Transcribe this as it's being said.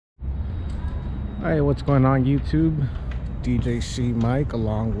Alright, what's going on YouTube? DJ Mic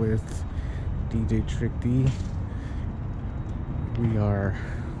along with djtrickd. We are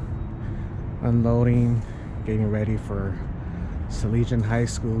unloading, getting ready for Salesian High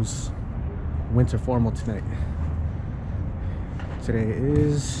School's winter formal tonight. Today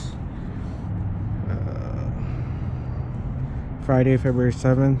is Friday, February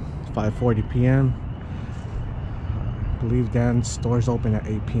 7th, 5:40 p.m. I believe Dan's store's open at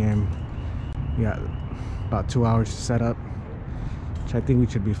 8 p.m. We got about 2 hours to set up, which I think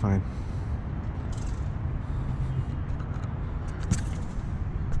we should be fine.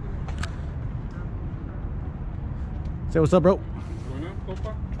 Say what's up, bro.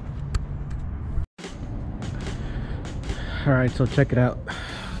 Alright, so check it out.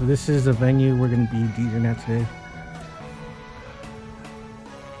 So this is the venue we're going to be DJing at today.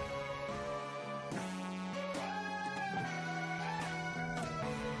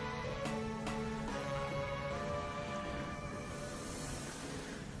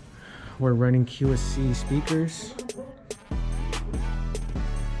 We're running QSC speakers.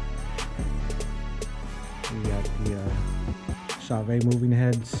 We got the Chauvet moving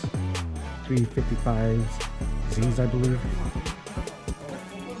heads, 355 Z's, I believe.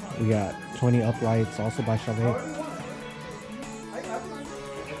 We got 20 uplights, also by Chauvet.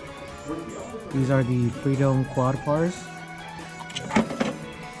 These are the Freedom quad bars.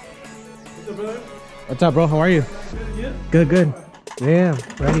 What's up, bro? How are you? Good, good. Yeah,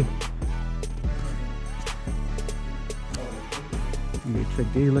 ready.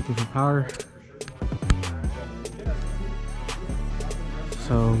 DDJSZ looking for power.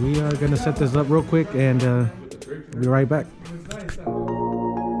 So we are gonna set this up real quick and be right back.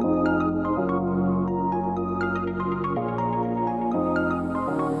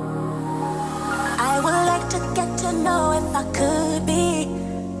 I would like to get to know if I could be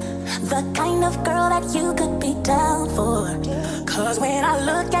the kind of girl that you could be down for. Cause when I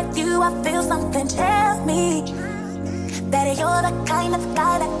look at you, I feel something tell me that you're the kind of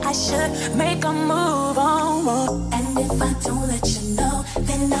guy that I should make a move on. And if I don't let you know,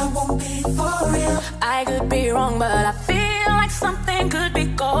 then I won't be for real. I could be wrong, but I feel like something could be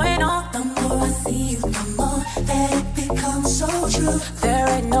going on. The more I see you, the more that it becomes so true. There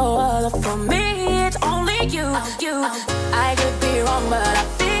ain't no other for me, it's only you. I could be wrong, but I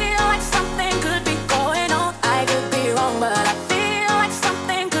feel like something could be going on. I could be wrong, but I feel like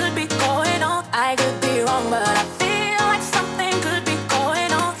something could be going on. I could be wrong, but I feel like something could be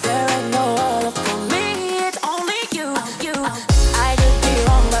going on. There ain't no other for me, it's only you. I could be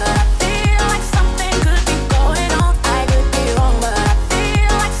wrong, but I feel like something could be going on. I could be wrong, but I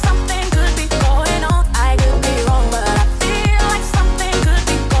feel like something could be going on. I could be wrong, but I feel like something could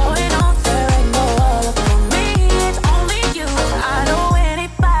be going on. There ain't no other for me, it's only you. I know when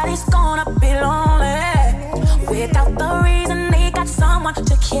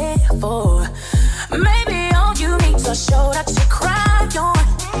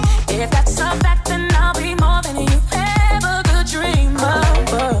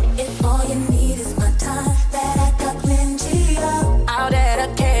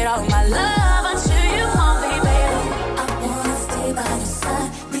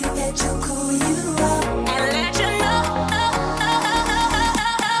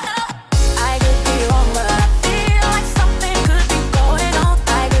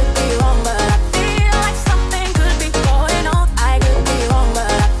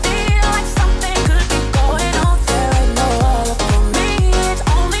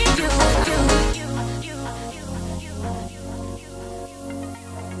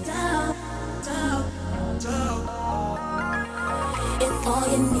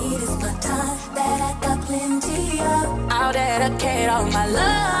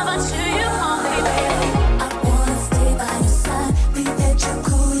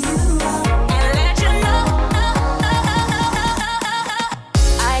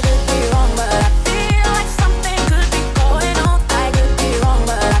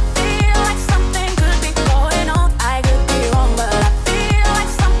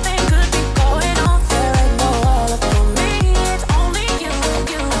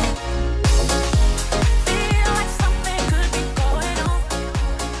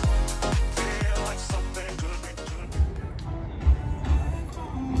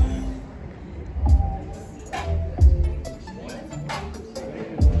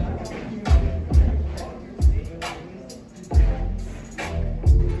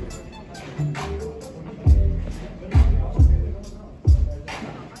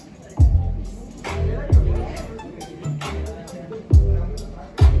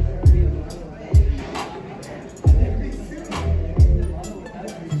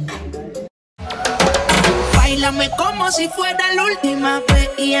Báilame como si fuera la última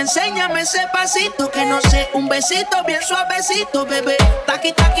vez y enséñame ese pasito que no sé, un besito bien suavecito, bebé.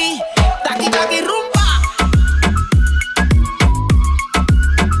 Taqui, taqui, taqui, taqui, rum.